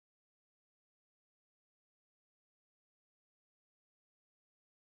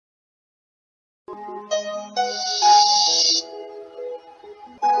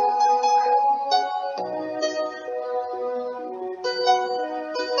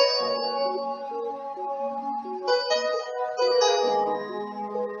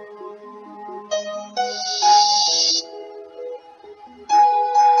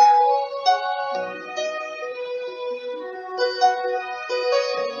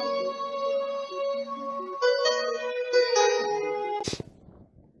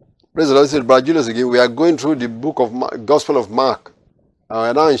Praise the Lord. This is Brother Julius again. We are going through the book of Gospel of Mark. And we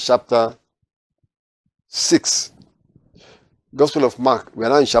are now in chapter 6. Gospel of Mark. We are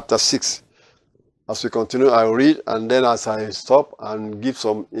now in chapter 6. As we continue, I'll read, and then as I stop and give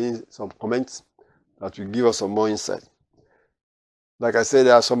some comments that will give us some more insight. Like I said,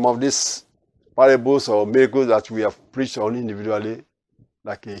 there are some of these parables or miracles that we have preached on individually,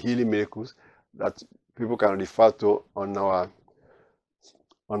 like a healing miracles, that people can refer to on our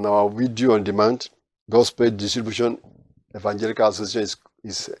video on demand. Gospel Distribution Evangelical Association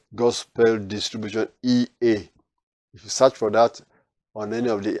is Gospel Distribution EA. If you search for that on any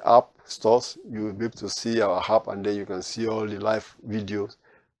of the app stores, you will be able to see our app, and then you can see all the live videos.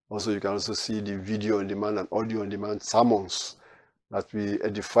 Also, you can also see the video on demand and audio on demand sermons that will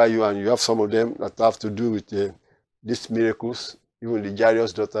edify you, and you have some of them that have to do with these miracles, even the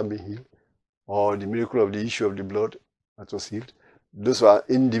Jairus' daughter being healed, or the miracle of the issue of the blood that was healed. Those are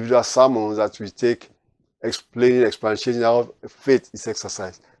individual sermons that we take, explanation how faith is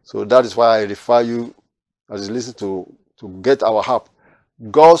exercised. So that is why I refer you, as you listen, to get our app.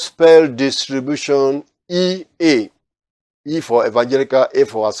 Gospel Distribution EA. E for Evangelical, A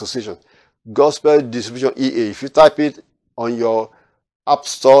for Association. Gospel Distribution EA. If you type it on your App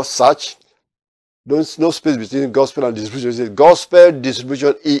Store search, no space between Gospel and Distribution. It Gospel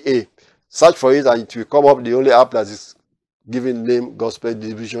Distribution EA. Search for it and it will come up. The only app that is given name Gospel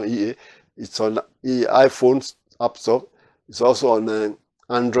Distribution EA. It's on iPhone App Store. It's also on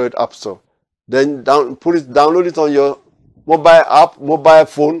Android App Store. Then download it on your mobile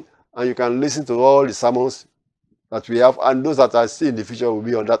phone, and you can listen to all the sermons that we have. And those that I see in the future will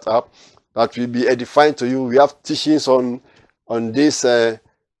be on that app. That will be edifying to you. We have teachings on these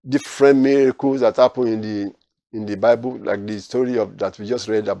different miracles that happen in the Bible, like the story that we just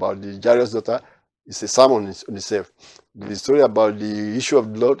read about the Jairus' daughter. It's a sermon in itself. The story about the issue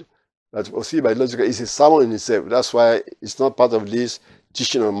of blood that was seen by logical is a sermon in itself. That's why it's not part of this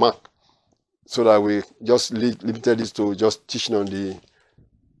teaching on Mark. So that we just limited this to just teaching on the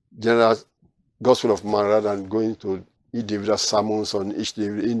general Gospel of Mark rather than going to individual sermons on each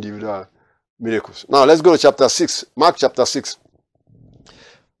individual miracles. Now let's go to chapter 6. Mark chapter 6.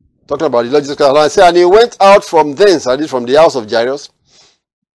 Talking about the logical. I say, and he went out from thence, I did from the house of Jairus,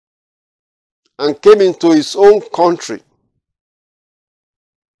 and came into his own country.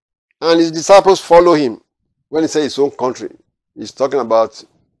 And his disciples follow him. When he says his own country, he's talking about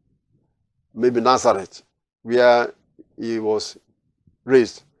maybe Nazareth, where he was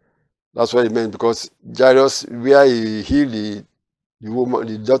raised. That's what he meant, because Jairus, where he healed the woman,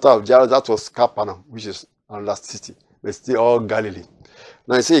 the daughter of Jairus, that was Capernaum, which is another city, but still all Galilee.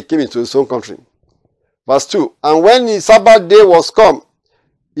 Now he said he came into his own country. Verse 2, and when the Sabbath day was come,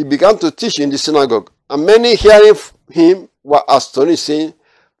 he began to teach in the synagogue, and many hearing him were astonished, saying,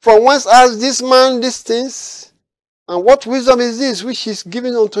 from whence has this man these things? And what wisdom is this which is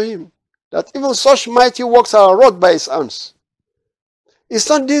given unto him, that even such mighty works are wrought by his hands? Is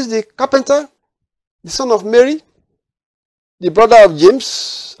not this the carpenter, the son of Mary, the brother of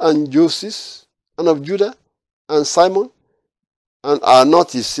James and Joseph, and of Judah and Simon? And are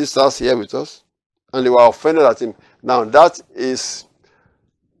not his sisters here with us? And they were offended at him. Now that is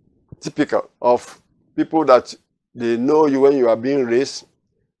typical of people that they know you when you are being raised.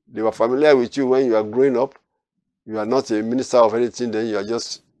 They were familiar with you when you are growing up. You are not a minister of anything, then you are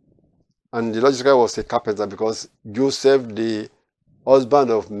just... And the logical was a carpenter, because Joseph, the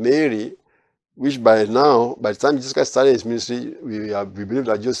husband of Mary, which by now, by the time Jesus Christ started his ministry, we believe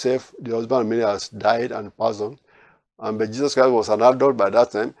that Joseph, the husband of Mary, has died and passed on. But Jesus Christ was an adult by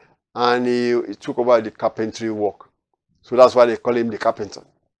that time, and he took over the carpentry work. So that's why they call him the carpenter.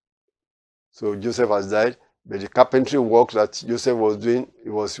 So Joseph has died, but the carpentry work that Joseph was doing, it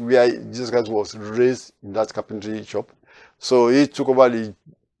was where Jesus Christ was raised, in that carpentry shop. So he took over the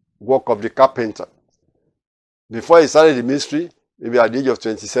work of the carpenter. Before he started the ministry, maybe at the age of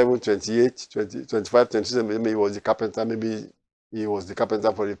 27, 28, 20, 25, 27, maybe he was the carpenter. Maybe he was the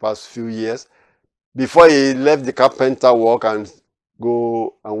carpenter for the past few years. Before he left the carpenter work and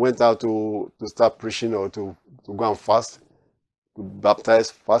went out to start preaching, or to go and fast, to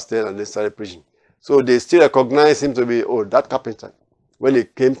baptize, fasted, and they started preaching. So they still recognize him to be, oh, that carpenter. when he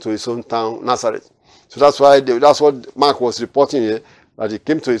came to his own town, Nazareth. So that's why that's what Mark was reporting here, that he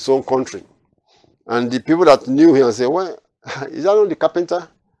came to his own country. And the people that knew him said, well, is that not the carpenter?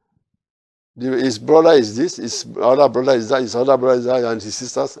 His brother is this, his other brother is that, his other brother is that, and his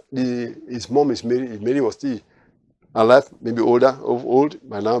sisters. His mom is Mary. Mary was still alive, maybe old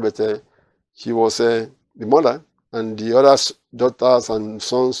by now, but she was the mother. And the other daughters and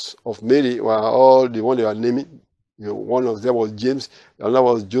sons of Mary were all the one they were naming. One of them was James, another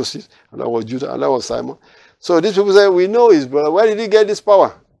was Joseph, another was Judah, another was Simon. So these people say, we know his brother. Where did he get this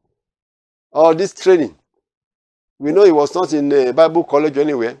power? Or this training? We know he was not in a Bible college or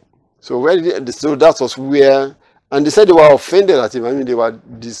anywhere. So so that was where, and they said they were offended at him. I mean, they were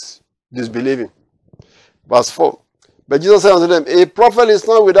disbelieving. Verse 4. But Jesus said unto them, a prophet is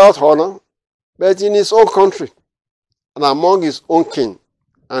not without honor, but in his own country, and among his own king,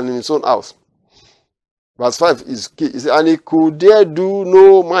 and in his own house. Verse 5 is key. He said, and he could dare do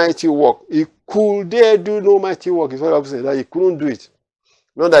no mighty work. He could dare do no mighty work. Is what I said, that he couldn't do it.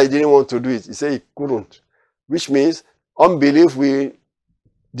 Not that he didn't want to do it. He said he couldn't. Which means unbelief will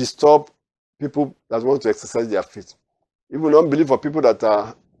disturb people that want to exercise their faith. Even unbelief for people that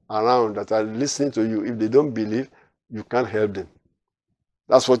are around, that are listening to you, if they don't believe, you can't help them.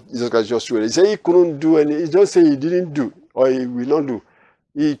 That's what Jesus Christ just showed. He said he couldn't do any. He just said he didn't do, or he will not do.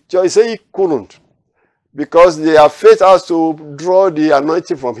 He said he couldn't. Because their faith has to draw the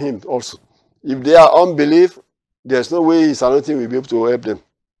anointing from him also. If they are unbelief, there's no way his anointing will be able to help them.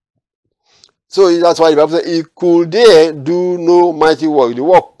 So that's why the Bible says, he could dare do no mighty work. The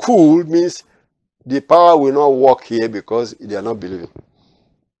word could means the power will not work here because they are not believing.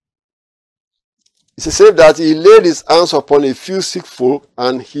 It says that he laid his hands upon a few sick folk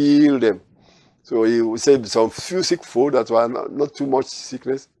and healed them. So he said some few sick folk that were not too much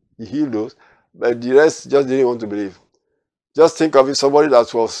sickness, he healed those. But the rest just didn't want to believe. Just think of it, somebody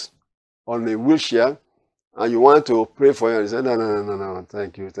that was on a wheelchair and you want to pray for him and he said, no,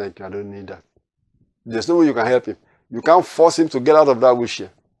 thank you, I don't need that. There's no way you can help him. You can't force him to get out of that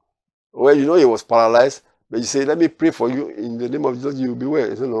wheelchair. Well, you know he was paralyzed, but you say, let me pray for you in the name of Jesus, you will be well.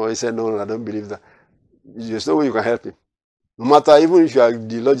 He said, no, I don't believe that. There's no way you can help him. No matter, even if you are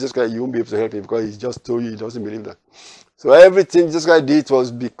the Lord Jesus Christ, you won't be able to help him because he just told you he doesn't believe that. So everything Jesus Christ did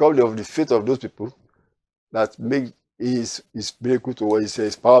was because of the faith of those people that made his miracle to what he says,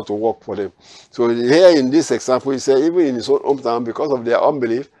 his power to work for them. So here in this example, he said even in his own hometown, because of their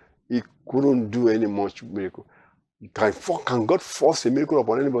unbelief, he couldn't do any much miracle. Can God force a miracle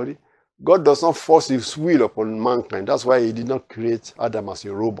upon anybody? God does not force his will upon mankind. That's why he did not create Adam as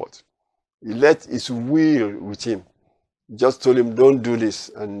a robot. He let his will with him. He just told him, don't do this.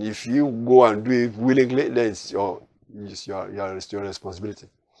 And if you go and do it willingly, then it's your responsibility.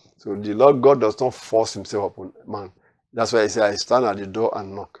 So the Lord God does not force himself upon man. That's why he said, I stand at the door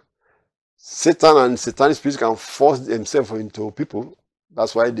and knock. Satan and satanic spirits can force themselves into people.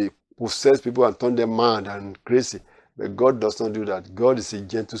 That's why they possess people and turn them mad and crazy. But God does not do that. God is a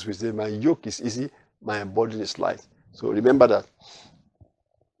gentle spirit. My yoke is easy, my burden is light. So remember that.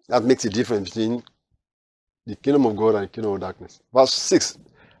 That makes a difference between the kingdom of God and the kingdom of darkness. Verse 6.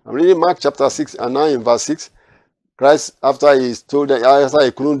 I'm reading Mark chapter 6, and now in verse 6, Christ, after he told that after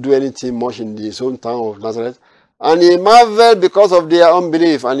he couldn't do anything much in his own town of Nazareth, and he marveled because of their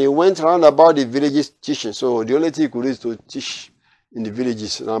unbelief, and he went round about the villages teaching. So the only thing he could do is to teach in the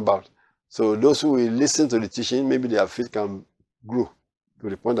villages round about. So those who will listen to the teaching, maybe their faith can grow to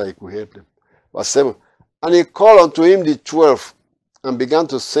the point that he could help them. Verse 7. And he called unto him the 12, and began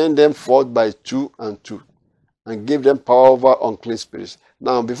to send them forth by 2 and 2, and gave them power over unclean spirits.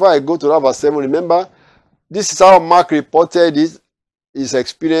 Now, before I go to that verse 7, remember, this is how Mark reported his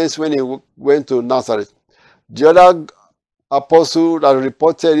experience when he went to Nazareth. The other apostle that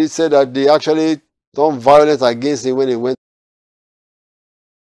reported it said that they actually turned violent against him when he went.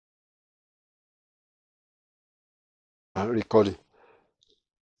 Recording.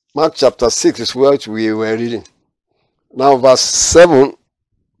 Mark chapter 6 is what we were reading. Now verse 7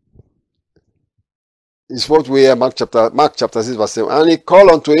 is what we are, Mark chapter 6 verse 7. And he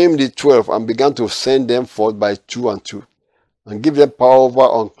called unto him the 12 and began to send them forth by 2 and 2 and give them power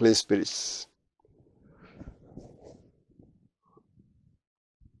over unclean spirits.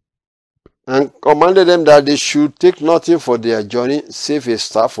 And commanded them that they should take nothing for their journey, save a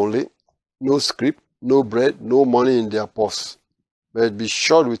staff only, no scrip, no bread, no money in their purse, but be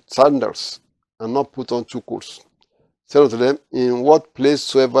shod with sandals, and not put on 2 coats. Said unto them, in what place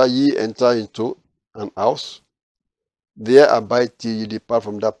soever ye enter into an house, there abide till ye depart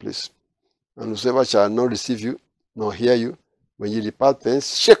from that place. And whosoever shall not receive you, nor hear you, when ye depart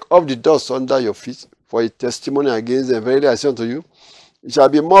thence, shake off the dust under your feet, for a testimony against them. Verily I say unto you, It shall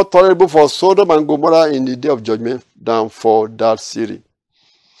be more tolerable for Sodom and Gomorrah in the day of judgment than for that city.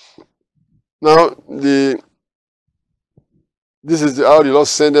 Now, this is how the Lord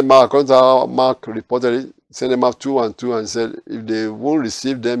sent them out, according to how Mark reported it, sent them out 2 and 2 and said, if they won't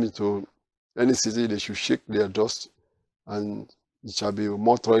receive them into any city, they should shake their dust, and it shall be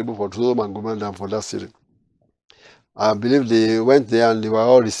more tolerable for Sodom and Gomorrah than for that city. I believe they went there and they were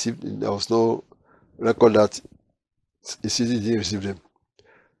all received. There was no record that the city didn't receive them.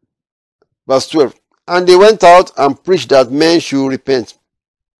 Verse 12. And they went out and preached that men should repent.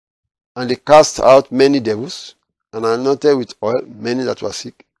 And they cast out many devils, and anointed with oil many that were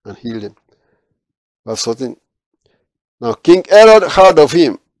sick, and healed them. Verse 14. Now King Herod heard of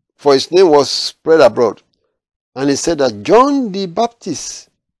him, for his name was spread abroad. And he said that John the Baptist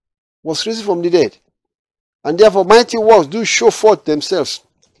was risen from the dead, and therefore mighty works do show forth themselves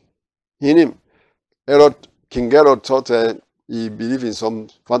in him. King Herod thought he believed in some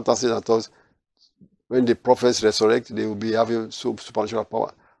fantasy that thought when the prophets resurrect, they will be having supernatural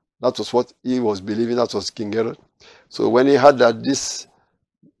power. That was what he was believing. That was King Herod. So when he heard that this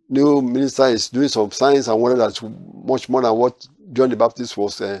new minister is doing some signs and wonders that's much more than what John the Baptist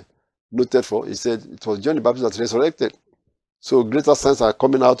was noted for, he said it was John the Baptist that resurrected. So greater signs are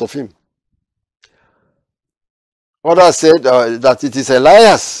coming out of him. Others said that it is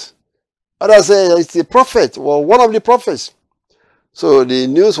Elias. Others said it's a prophet, or one of the prophets. So the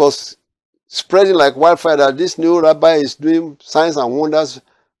news was spreading like wildfire that this new rabbi is doing signs and wonders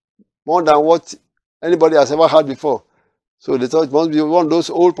more than what anybody has ever had before. So they thought it must be one of those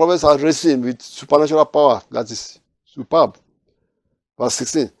old prophets are risen with supernatural power. That is superb. Verse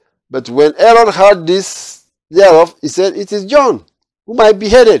 16. But when Herod heard this thereof, he said, it is John, whom I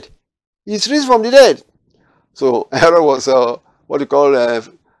beheaded. He is risen from the dead. So Herod was what you call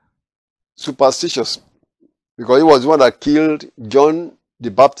superstitious, because he was the one that killed John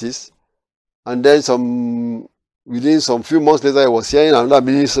the Baptist, and then within some few months later, he was hearing another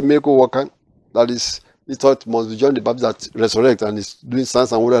miracle worker. That is, he thought it must be John the Baptist that resurrected and is doing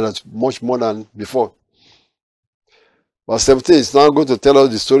signs and wonders that's much more than before. Verse 17 is now going to tell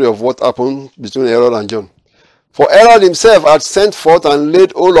us the story of what happened between Herod and John. For Herod himself had sent forth and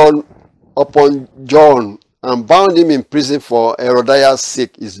laid hold upon John and bound him in prison for Herodias'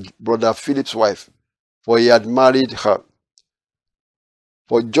 sake, his brother Philip's wife, for he had married her.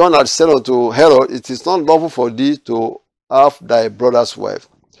 For John had said unto Herod, it is not lawful for thee to have thy brother's wife.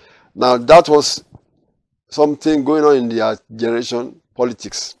 Now that was something going on in their generation,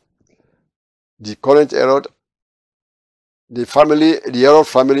 politics. The current Herod, the Herod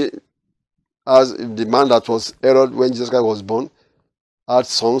family, as the man that was Herod when Jesus Christ was born, had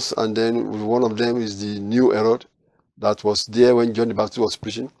sons, and then one of them is the new Herod that was there when John the Baptist was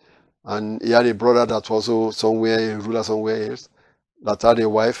preaching. And he had a brother that was also somewhere, a ruler somewhere else, that had a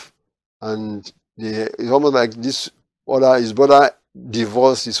wife. And it's almost like his brother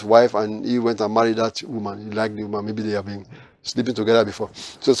divorced his wife and he went and married that woman. He liked the woman. Maybe they have been sleeping together before.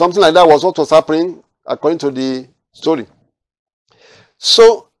 So something like that was what was happening according to the story.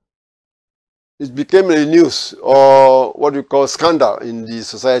 So it became a news, or what we call scandal in the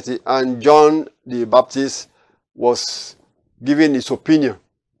society, and John the Baptist was giving his opinion,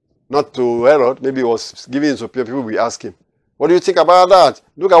 not to Herod. Maybe he was giving his opinion. People will ask him, what do you think about that?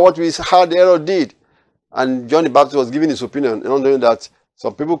 Look at what we heard Herod did. And John the Baptist was giving his opinion, not knowing that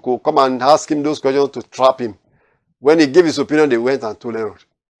some people could come and ask him those questions to trap him. When he gave his opinion, they went and told Herod,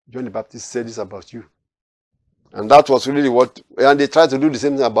 John the Baptist said this about you. And that was really and they tried to do the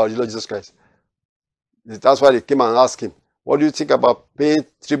same thing about the Lord Jesus Christ. That's why they came and asked him, what do you think about paying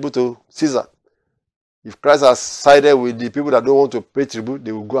tribute to Caesar? If Christ has sided with the people that don't want to pay tribute,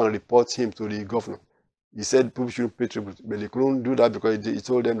 they will go and report him to the governor. He said people shouldn't pay tribute, but they couldn't do that because he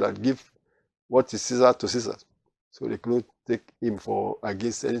told them that give what is Caesar to Caesar. So they couldn't take him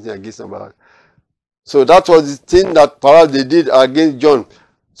against anything against him. So that was the thing that perhaps they did against John.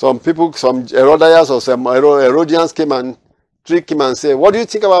 Some people, some Herodias or some Herodians came and tricked him and said, what do you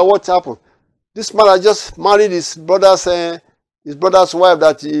think about what happened? This man had just married his brother's wife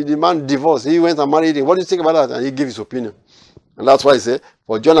that the man divorced. He went and married him. What do you think about that? And he gave his opinion. And that's why he said,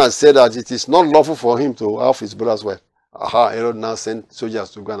 for John has said that it is not lawful for him to have his brother's wife. Herod now sent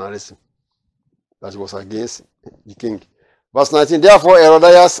soldiers to go and arrest him. That was against the king. Verse 19, therefore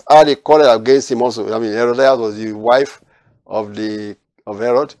Herodias had a quarrel against him also. I mean, Herodias was the wife of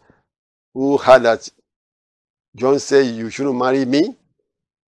Herod, who had that John said, you shouldn't marry me.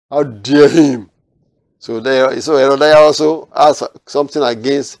 How dare him? So Herodias also asked something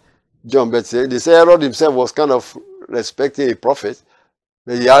against John. But they say Herod himself was kind of respecting a prophet.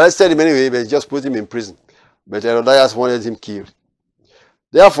 But he arrested him anyway, but he just put him in prison. But Herodias wanted him killed.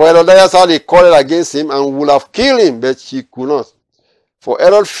 Therefore, Herodias had a quarrel against him and would have killed him, but she could not. For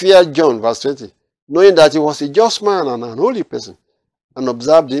Herod feared John, verse 20, knowing that he was a just man and an holy person, and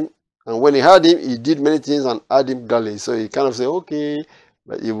observed him. And when he heard him, he did many things and had him gladly. So he kind of said, okay,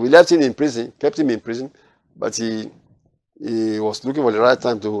 but we left him in prison, kept him in prison, but he was looking for the right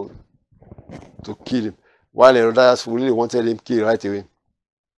time to kill him, while Herodias really wanted him killed right away.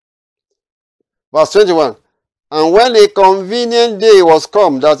 Verse 21, and when a convenient day was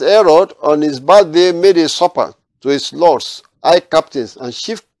come, that Herod on his birthday made a supper to his lords, high captains, and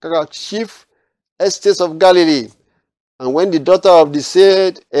chief estates of Galilee. And when the daughter of the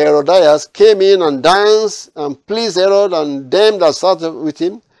said Herodias came in and danced and pleased Herod and them that sat with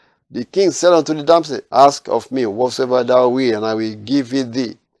him, the king said unto the damsel, ask of me whatsoever thou wilt, and I will give it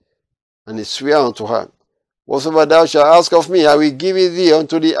thee. And he sware unto her, whatsoever thou shalt ask of me, I will give it thee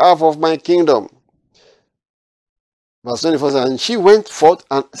unto the half of my kingdom. Verse 24, and she went forth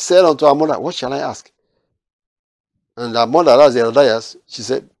and said unto her mother, what shall I ask? And her mother, that's Herodias, she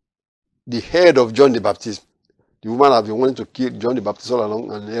said, the head of John the Baptist. The woman had been wanting to kill John the Baptist all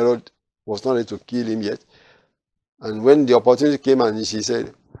along, and Herod was not ready to kill him yet. And when the opportunity came and she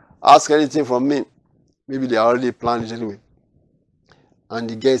said, ask anything from me, maybe they already planned it anyway. And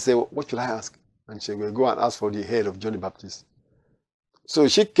the girl said, what should I ask? And she will go and ask for the head of John the Baptist. So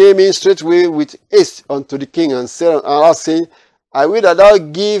she came in straightway with haste unto the king and said, and asked, saying, I will that thou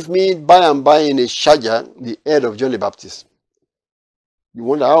give me by and by in a charger the head of John the Baptist. You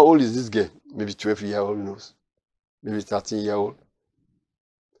wonder, how old is this girl? Maybe 12 years old, who knows? Maybe 13-year-old.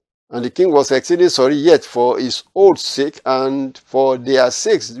 And the king was exceeding sorry, yet for his old sake and for their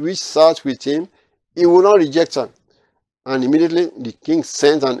sakes which sat with him, he would not reject her. And immediately the king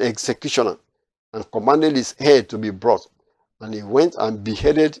sent an executioner and commanded his head to be brought. And he went and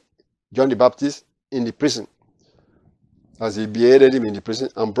beheaded John the Baptist in the prison. As he beheaded him in the prison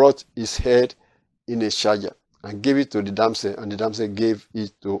and brought his head in a charger and gave it to the damsel, and the damsel gave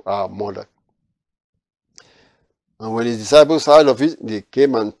it to her mother. And when his disciples heard of it, they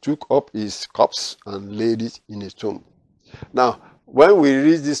came and took up his corpse and laid it in a tomb. Now, when we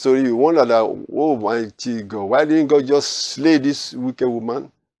read this story, we wonder that, oh mighty God, why didn't God just slay this wicked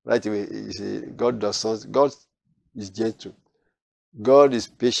woman right away? You see, God is gentle. God is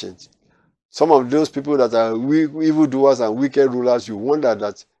patient. Some of those people that are evildoers and wicked rulers, you wonder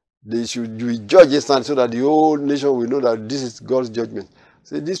that they should be judged instantly so that the whole nation will know that this is God's judgment.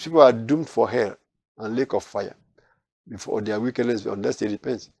 So these people are doomed for hell and lake of fire before their wickedness, unless they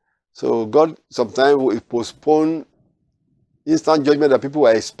repent. So God sometimes will postpone instant judgment that people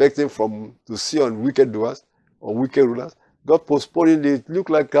are expecting to see on wicked doers or wicked rulers. God postponed it. It looked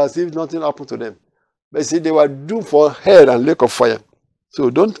like as if nothing happened to them. But see, they were doomed for hell and lake of fire. So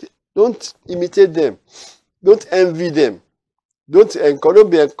don't imitate them. Don't envy them. Don't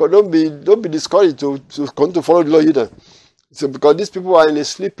be discouraged to come to follow the Lord either. So because these people are in a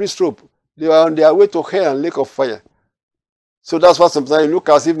slippery slope. They are on their way to hell and lake of fire. So that's why sometimes you look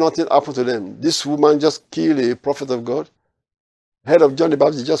as if nothing happened to them. This woman just killed a prophet of God. Head of John the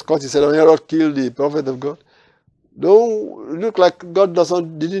Baptist just cut his head on. Herod killed the prophet of God. Don't look like God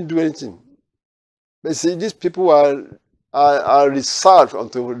didn't do anything. But see, these people are reserved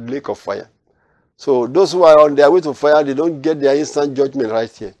unto the lake of fire. So those who are on their way to fire, they don't get their instant judgment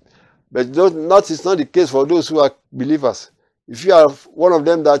right here. But it's not the case for those who are believers. If you are one of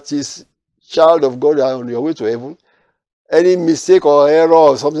them that is child of God on your way to heaven, any mistake or error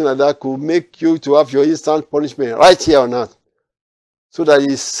or something like that could make you to have your instant punishment right here on earth. So that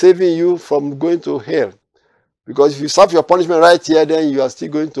He's saving you from going to hell. Because if you serve your punishment right here, then you are still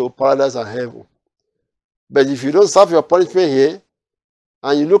going to paradise and heaven. But if you don't serve your punishment here,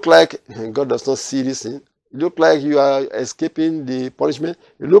 and you look like God does not see this thing, you look like you are escaping the punishment,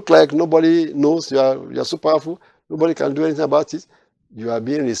 you look like nobody knows you are so powerful, nobody can do anything about it, you are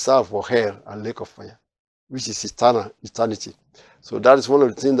being reserved for hell and lake of fire, which is eternity. So that is one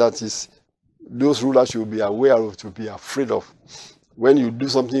of the things that is those rulers should be aware of, to be afraid of. When you do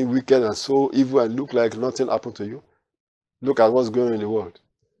something wicked and so evil and look like nothing happened to you, look at what's going on in the world.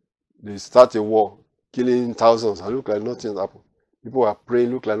 They start a war, killing thousands, and look like nothing happened. People are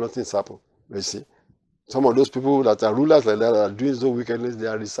praying, look like nothing's happened. But you see, some of those people that are rulers like that, that are doing so wickedness, they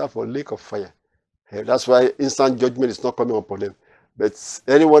are reserved for lake of fire. That's why instant judgment is not coming upon them. But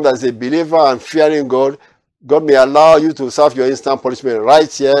anyone that is a believer and fearing God, God may allow you to serve your instant punishment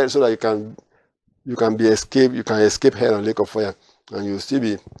right here, so that you can escape hell and lake of fire, and you will still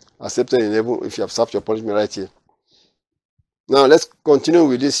be accepted in heaven if you have served your punishment right here. Now let's continue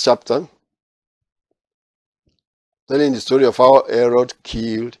with this chapter, telling the story of how Herod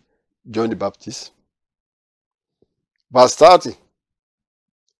killed John the Baptist. Verse 30.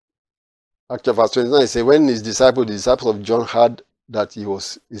 Actually, verse 29, it says, when the disciples of John heard that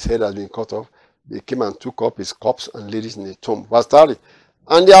his head had been cut off, they came and took up his corpse and laid it in a tomb. Verse 30.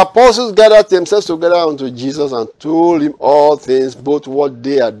 And the apostles gathered themselves together unto Jesus and told him all things, both what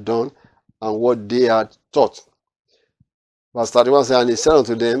they had done and what they had taught. Verse 31 says, and he said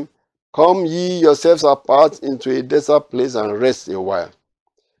unto them, come ye yourselves apart into a desert place and rest a while.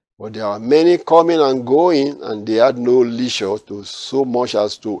 But there were many coming and going, and they had no leisure to so much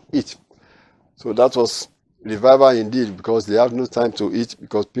as to eat. So that was revival indeed, because they have no time to eat,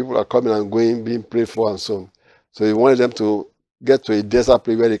 because people are coming and going, being prayed for and so on. So he wanted them to get to a desert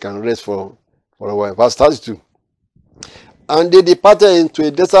place where they can rest for a while. Verse 32. And they departed into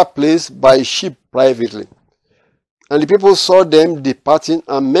a desert place by ship privately. And the people saw them departing,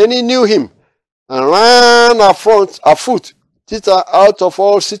 and many knew him, and ran afoot, thither out of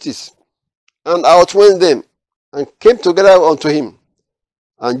all cities, and outwent them, and came together unto him.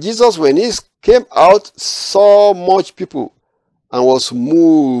 And Jesus, when he came out, saw much people, and was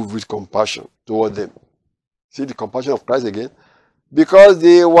moved with compassion toward them. See the compassion of Christ again? Because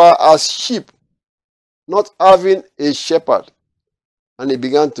they were as sheep, not having a shepherd. And he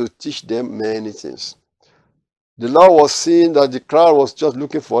began to teach them many things. The Lord was seeing that the crowd was just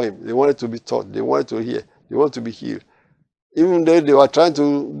looking for him. They wanted to be taught. They wanted to hear. They wanted to be healed. Even though they were trying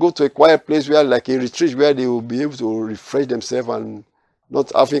to go to a quiet place where, like a retreat, where they will be able to refresh themselves and not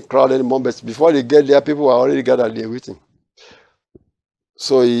having crowd anymore. But before they get there, people were already gathered there waiting.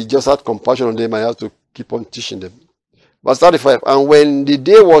 So he just had compassion on them and had to keep on teaching them. Verse 35. And when the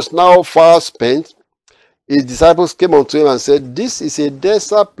day was now far spent, his disciples came unto him and said, this is a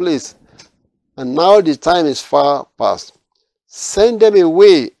desert place, and now the time is far past. Send them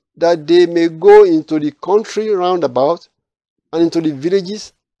away, that they may go into the country round about, and into the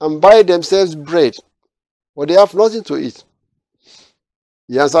villages, and buy themselves bread, for they have nothing to eat.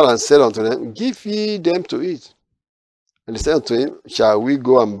 He answered and said unto them, give ye them to eat. And they said unto him, shall we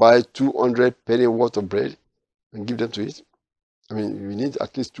go and buy 200 penny worth of bread, and give them to eat? I mean, we need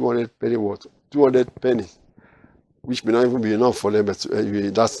at least 200 penny worth, 200 pennies, which may not even be enough for them, but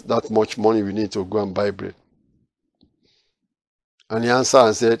that's that much money we need to go and buy bread. And he answered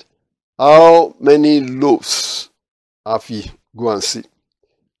and said, how many loaves have ye? Go and see.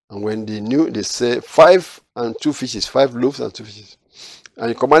 And when they knew, they said, 5 and 2 fishes, 5 loaves and 2 fishes. And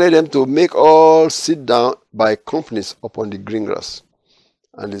he commanded them to make all sit down by companies upon the green grass.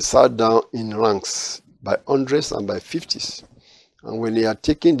 And they sat down in ranks by hundreds and by fifties. And when he had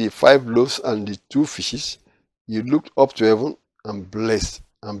taken the 5 loaves and the 2 fishes, he looked up to heaven and blessed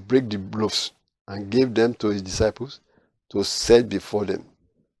and brake the loaves and gave them to his disciples to set before them.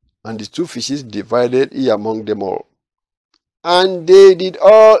 And the 2 fishes divided he among them all. And they did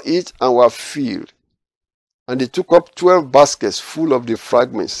all eat and were filled. And they took up 12 baskets full of the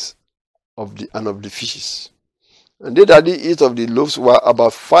fragments of the fishes. And they that did eat of the loaves were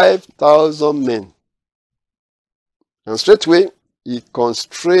about 5,000 men. And straightway he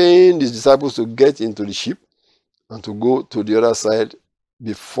constrained his disciples to get into the ship and to go to the other side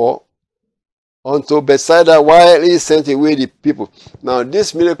before unto Bethsaida, while he sent away the people. Now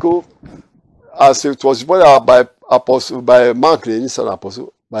this miracle, as it was reported out by Mark, the initial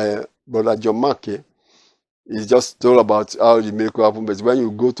apostle, by Brother John Mark, he's just told about how the miracle happened. But when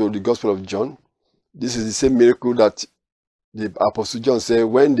you go to the Gospel of John, this is the same miracle that the Apostle John said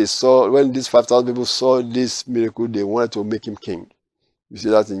when these 5,000 people saw this miracle, they wanted to make him king. You see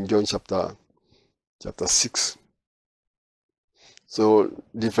that in John chapter 6. So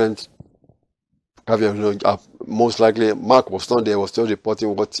different caveats. Most likely Mark was not there, was still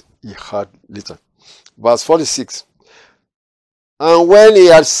reporting what he heard later. Verse 46. And when he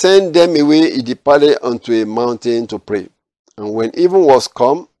had sent them away, he departed unto a mountain to pray. And when even was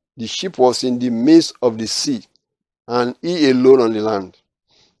come, the ship was in the midst of the sea, and he alone on the land.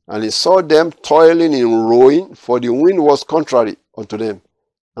 And he saw them toiling in rowing, for the wind was contrary unto them.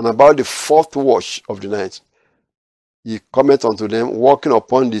 And about the 4th watch of the night, he cometh unto them, walking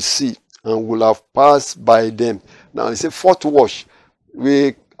upon the sea, and will have passed by them. Now, he said 4th watch.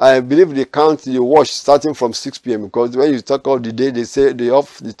 I believe they count the watch starting from 6 p.m. because when you talk about the day, they say the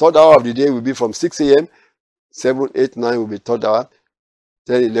 3rd hour of the day will be from 6 a.m., 7, 8, 9 will be 3rd hour,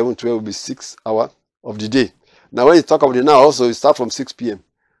 10, 11, 12 will be 6th hour of the day. Now, when you talk about the night, also, it starts from 6 p.m.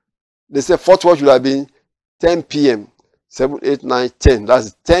 They say 4th watch will have been 10 p.m., 7, 8, 9, 10.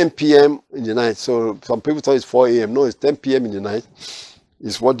 That's 10 p.m. in the night. So some people thought it's 4 a.m. No, it's 10 p.m. in the night.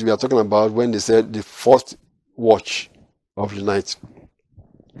 It's what we are talking about when they said the 4th watch of the night.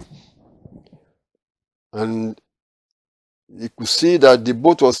 And you could see that the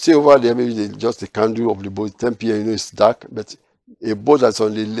boat was still over there. Maybe just the candle of the boat, 10 p.m., it's dark. But a boat that's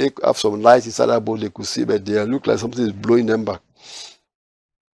on the lake, have some light inside that boat, they could see, but they look like something is blowing them back.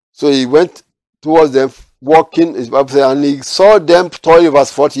 So he went towards them, walking, and he saw them toiling,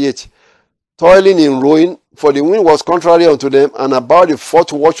 verse 48, toiling in rowing, for the wind was contrary unto them, and about the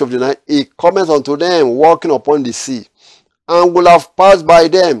fourth watch of the night, he cometh unto them, walking upon the sea, and would have passed by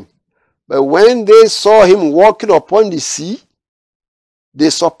them. But when they saw him walking upon the sea, they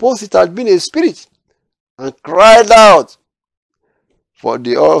supposed it had been a spirit, and cried out, for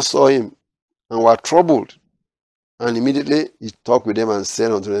they all saw him, and were troubled. And immediately he talked with them and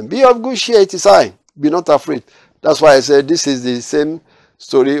said unto them, Be of good cheer, it is I, be not afraid. That's why I said this is the same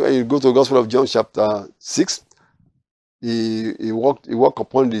story. When you go to the Gospel of John chapter 6, he walked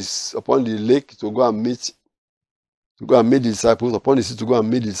upon the lake to go and meet the disciples, upon the sea to go and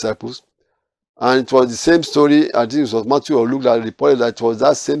meet the disciples. And it was the same story. I think it was Matthew or Luke that reported that it was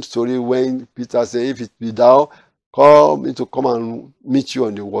that same story when Peter said, If it be thou, come and meet you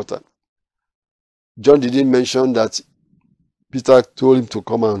on the water. John didn't mention that Peter told him to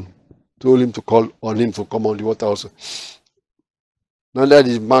call on him to come on the water also. Neither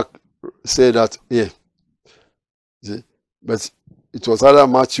did Mark say that here. See? But it was either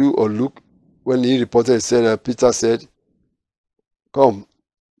Matthew or Luke when he reported, he said that Peter said, Come,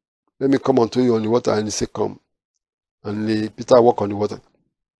 let me come unto you on the water. And he said, Come. And Peter walked on the water.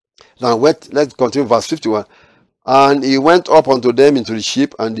 Now let's continue verse 51. And he went up unto them into the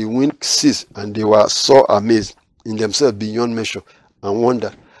ship, and the wind ceased, and they were so amazed in themselves beyond measure, and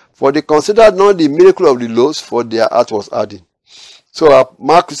wondered. For they considered not the miracle of the loaves, for their heart was hardened. So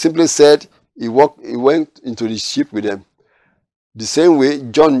Mark simply said he went into the ship with them. The same way,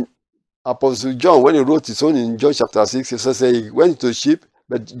 Apostle John, when he wrote his own in John chapter 6, he says he went into the ship,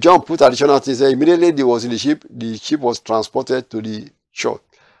 but John put additional things. He said immediately he was in the ship was transported to the shore,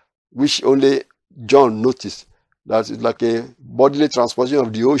 which only John noticed. That it's like a bodily transportation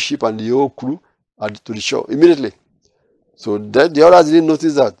of the whole ship and the whole crew to the shore immediately. So that the others didn't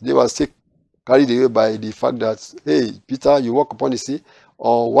notice that. They were still carried away by the fact that, hey, Peter, you walk upon the sea,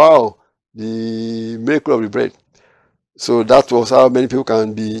 or wow, the miracle of the bread. So that was how many people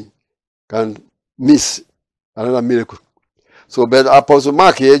can miss another miracle. So, but Apostle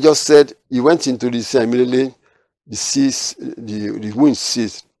Mark here just said he went into the sea immediately. The wind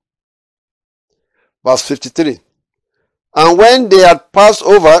ceased. Verse 53. And when they had passed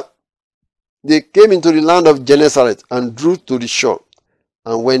over, they came into the land of Gennesaret and drew to the shore.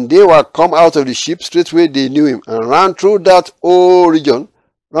 And when they were come out of the ship, straightway they knew him, and ran through that whole region,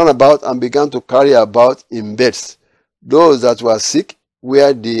 ran about, and began to carry about in beds those that were sick,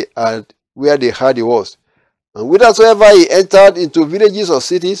 where they heard he was. And whithersoever he entered into villages or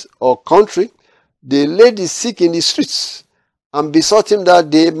cities or country, they laid the sick in the streets, and besought him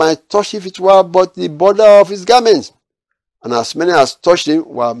that they might touch, if it were but the border of his garments. And as many as touched him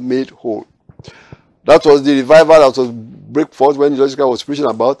were made whole. That was the revival that was break forth when Jesus was preaching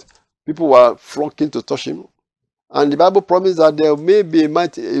about. People were flocking to touch him. And the Bible promised that there will be a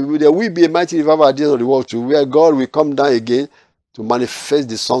mighty revival at the end of the world too, where God will come down again to manifest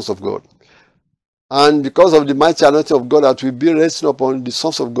the sons of God. And because of the mighty anointing of God that will be resting upon the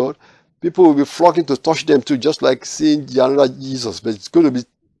sons of God, people will be flocking to touch them too, just like seeing another Jesus. But it's going to be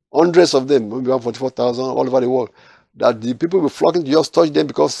hundreds of them, maybe 144,000 all over the world. That the people will be flocking to just touch them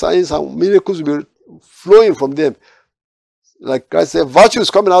because signs and miracles will be flowing from them. Like Christ said, virtue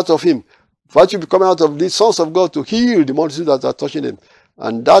is coming out of him. Virtue will be coming out of the sons of God to heal the multitude that are touching them.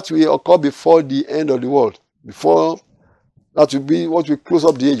 And that will occur before the end of the world. Before that will be what will close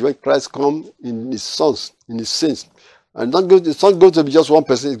up the age when Christ comes in his sons, in his saints. And it's not going to be just one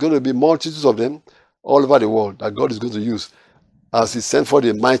person, it's going to be multitudes of them all over the world that God is going to use as he sent for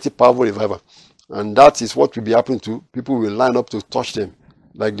the mighty, powerful revival. And that is what will be happening to people. Will line up to touch them,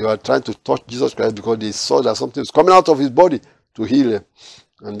 like they were trying to touch Jesus Christ because they saw that something was coming out of his body to heal them.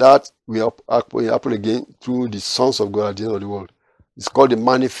 And that will happen again through the sons of God at the end of the world. It's called the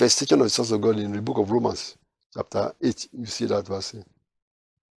manifestation of the sons of God in the book of Romans, chapter 8. You see that verse.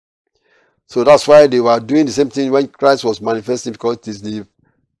 So that's why they were doing the same thing when Christ was manifesting, because it is the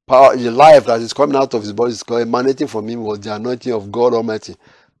power, the life that is coming out of his body, is emanating from him, was the anointing of God Almighty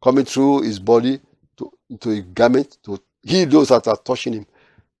coming through his body into a garment to heal those that are touching him.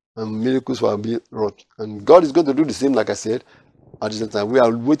 And miracles were being wrought. And God is going to do the same, like I said, at the same time. We are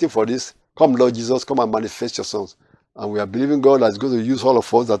waiting for this. Come, Lord Jesus, come and manifest your sons. And we are believing God is going to use all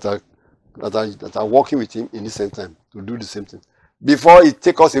of us that are walking with him in the same time to do the same thing. Before he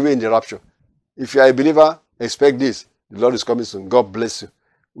takes us away in the rapture. If you are a believer, expect this. The Lord is coming soon. God bless you.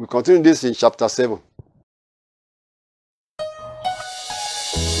 We continue this in chapter 7.